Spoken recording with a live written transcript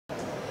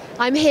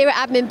I'm here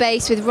at Admin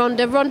Base with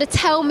Rhonda. Rhonda,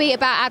 tell me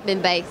about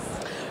Admin Base.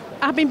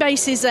 Admin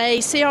Base is a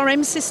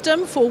CRM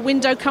system for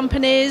window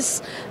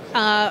companies,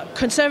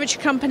 conservatory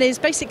companies,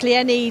 basically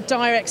any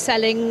direct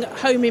selling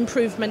home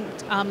improvement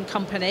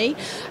company.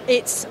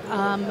 It's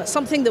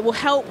something that will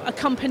help a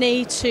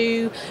company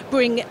to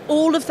bring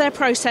all of their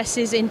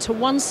processes into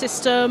one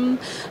system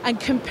and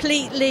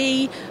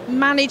completely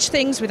manage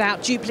things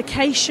without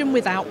duplication,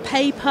 without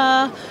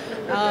paper.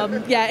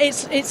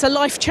 It's a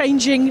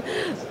life-changing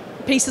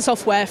piece of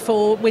software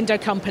for window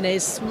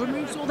companies.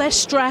 Removes all their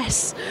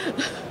stress.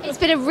 It's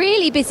been a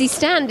really busy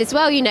stand as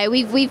well. You know,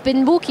 we've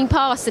been walking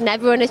past and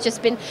everyone has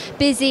just been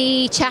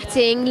busy,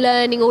 chatting,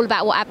 learning all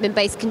about what Admin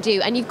Base can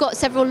do. And you've got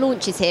several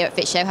launches here at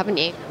Fit Show, haven't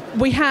you?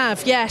 We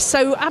have, yes.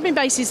 So Admin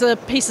Base is a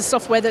piece of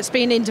software that's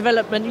been in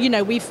development. You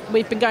know,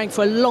 we've been going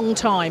for a long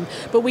time,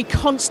 but we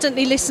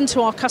constantly listen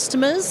to our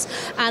customers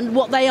and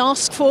what they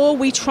ask for,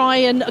 we try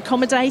and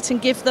accommodate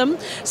and give them.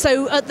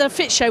 So at the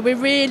Fit Show, we're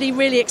really,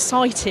 really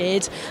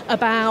excited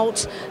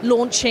about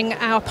launching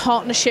our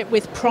partnership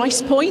with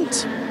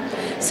PricePoint.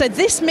 So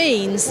this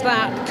means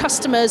that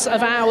customers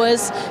of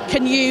ours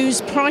can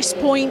use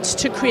PricePoint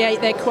to create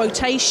their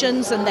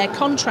quotations and their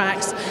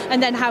contracts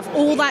and then have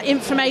all that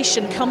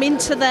information come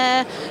into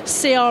their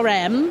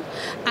CRM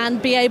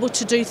and be able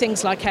to do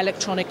things like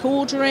electronic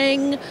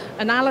ordering,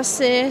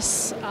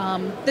 analysis.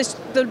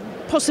 The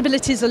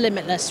possibilities are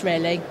limitless,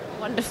 really.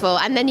 Wonderful.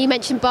 And then you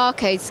mentioned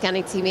barcode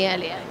scanning to me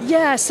earlier.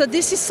 Yeah, so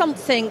this is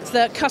something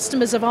that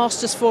customers have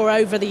asked us for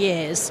over the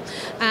years.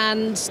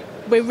 And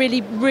we're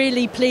really,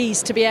 really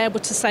pleased to be able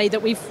to say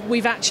that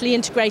we've actually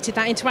integrated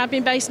that into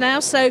Admin Base now.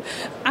 So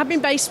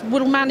Admin Base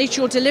will manage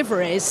your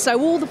deliveries.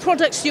 So all the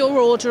products you're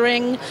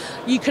ordering,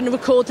 you can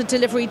record the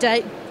delivery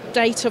date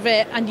of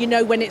it and you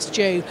know when it's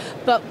due.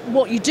 But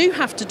what you do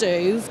have to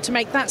do to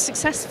make that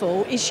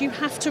successful is you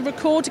have to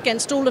record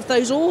against all of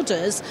those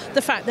orders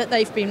the fact that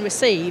they've been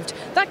received.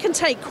 That can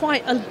take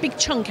quite a big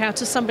chunk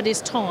out of somebody's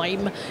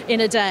time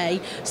in a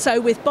day. So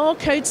with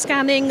barcode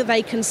scanning,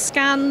 they can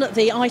scan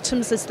the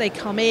items as they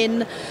come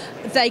in.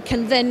 They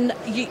can then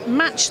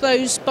match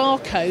those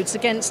barcodes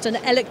against an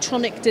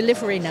electronic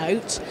delivery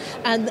note,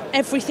 and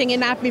everything in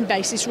Admin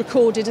Base is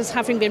recorded as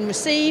having been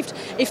received.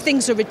 If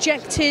things are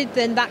rejected,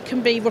 then that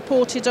can be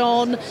reported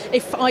on.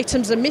 If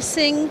items are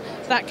missing,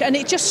 and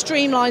it just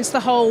streamlines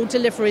the whole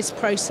deliveries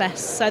process.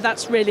 So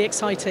that's really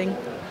exciting.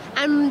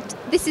 And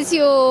this is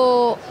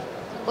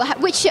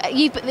which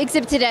you've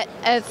exhibited at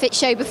a Fit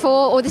Show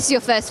before, or this is your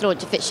first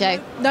launch at Fit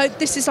Show? No,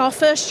 this is our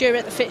first year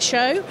at the Fit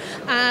Show,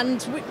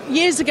 and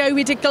years ago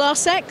we did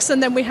GlassX,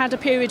 and then we had a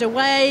period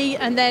away,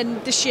 and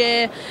then this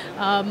year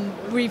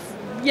we're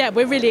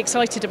really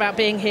excited about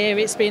being here.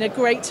 It's been a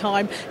great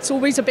time. It's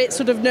always a bit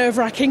sort of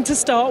nerve-wracking to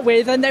start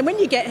with, and then when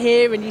you get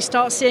here and you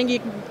start seeing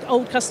your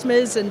old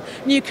customers and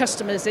new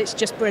customers, it's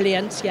just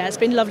brilliant. Yeah, it's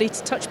been lovely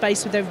to touch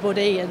base with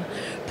everybody and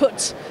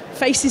put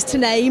faces to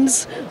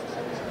names.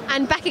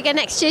 And back again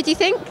next year, do you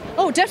think?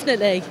 Oh,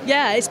 definitely.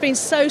 Yeah, it's been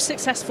so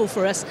successful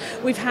for us.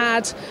 We've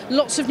had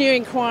lots of new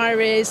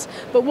inquiries,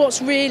 but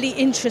what's really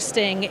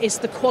interesting is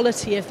the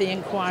quality of the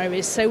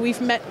inquiries. So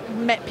we've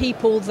met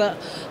people that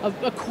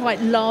are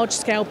quite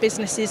large-scale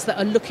businesses that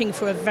are looking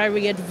for a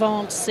very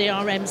advanced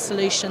CRM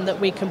solution that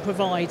we can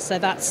provide. So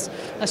that's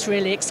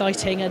really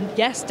exciting. And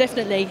yes,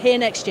 definitely, here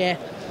next year.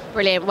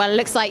 Brilliant. Well, it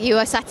looks like you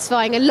are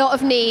satisfying a lot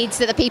of needs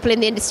that the people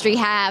in the industry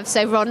have.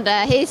 So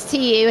Rhonda, here's to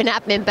you and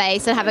Admin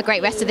Base, and have a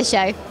great rest of the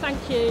show.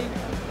 Thank you.